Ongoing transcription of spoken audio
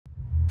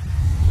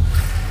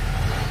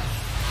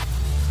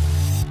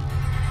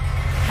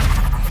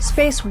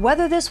Space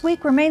weather this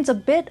week remains a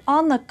bit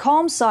on the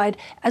calm side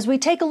as we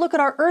take a look at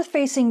our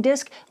Earth-facing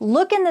disk.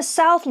 Look in the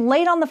south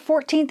late on the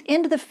 14th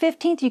into the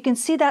 15th. You can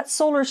see that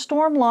solar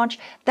storm launch.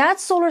 That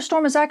solar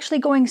storm is actually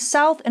going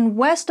south and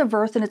west of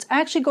Earth, and it's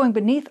actually going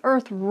beneath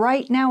Earth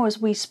right now as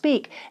we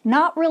speak,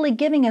 not really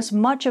giving us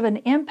much of an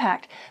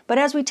impact. But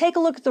as we take a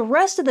look at the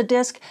rest of the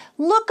disk,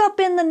 look up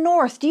in the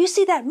north. Do you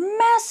see that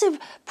massive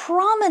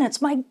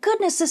prominence? My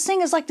goodness, this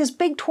thing is like this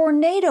big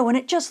tornado, and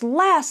it just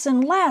lasts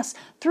and lasts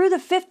through the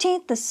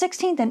 15th, the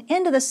 16th, and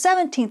into the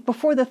 17th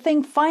before the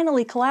thing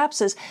finally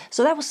collapses.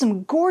 So that was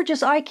some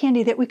gorgeous eye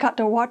candy that we got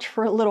to watch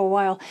for a little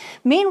while.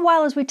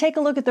 Meanwhile, as we take a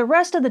look at the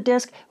rest of the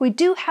disk, we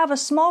do have a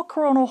small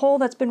coronal hole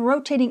that's been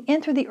rotating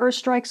in through the Earth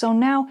strike zone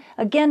now.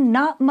 Again,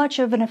 not much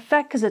of an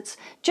effect because it's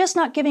just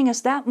not giving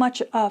us that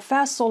much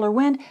fast solar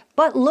wind.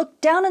 But look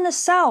down in the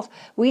south,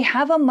 we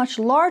have a much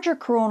larger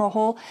coronal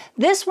hole.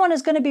 This one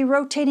is going to be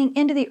rotating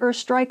into the Earth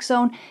strike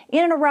zone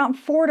in and around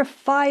 4 to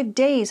 5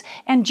 days.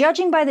 And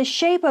judging by the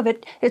shape of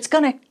it, it's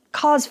going to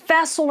cause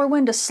fast solar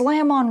wind to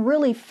slam on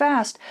really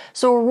fast.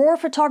 So aurora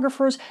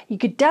photographers, you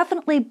could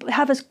definitely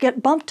have us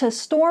get bumped to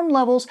storm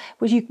levels,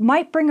 which you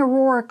might bring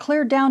aurora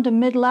clear down to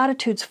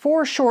mid-latitudes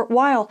for a short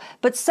while.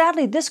 But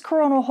sadly, this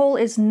coronal hole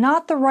is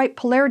not the right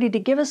polarity to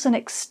give us an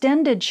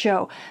extended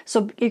show.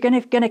 So you're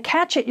going to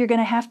catch it, you're going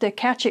to have to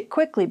catch it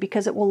quickly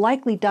because it will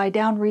likely die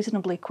down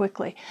reasonably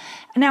quickly.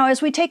 Now, as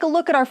we take a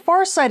look at our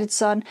far-sighted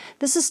sun,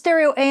 this is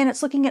stereo A and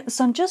it's looking at the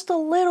sun just a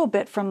little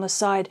bit from the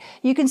side.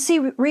 You can see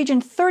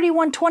region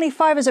 3125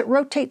 as it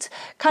rotates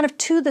kind of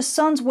to the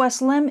sun's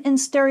west limb in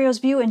stereo's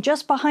view, and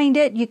just behind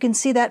it you can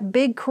see that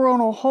big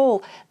coronal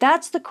hole.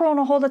 That's the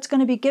coronal hole that's going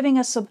to be giving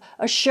us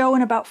a show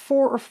in about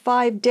 4 or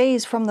 5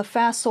 days from the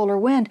fast solar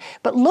wind.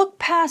 But look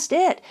past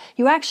it.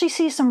 You actually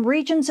see some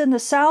regions in the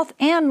south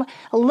and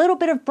a little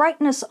bit of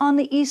brightness on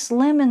the east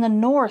limb in the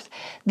north.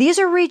 These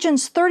are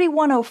regions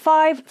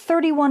 3105,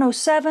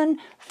 3107,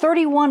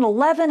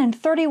 3111, and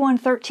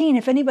 3113,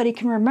 if anybody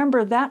can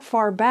remember that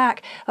far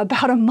back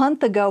about a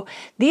month ago.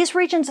 These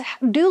regions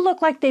do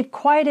look like they've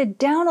quieted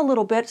down a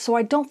little bit, so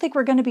I don't think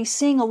we're going to be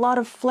seeing a lot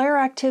of flare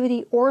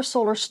activity or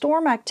solar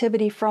storm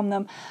activity from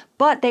them.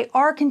 But they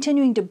are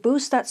continuing to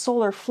boost that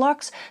solar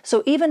flux,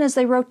 so even as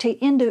they rotate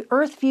into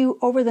Earth view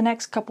over the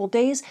next couple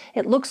days,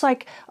 it looks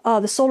like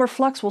the solar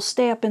flux will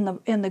stay up in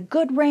the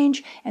good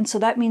range, and so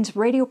that means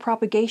radio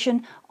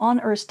propagation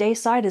on Earth's day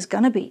side is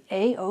going to be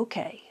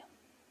A-OK.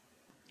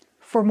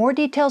 For more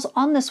details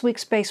on this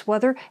week's space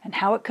weather and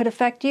how it could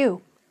affect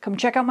you, come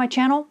check out my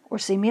channel or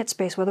see me at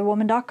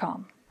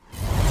spaceweatherwoman.com.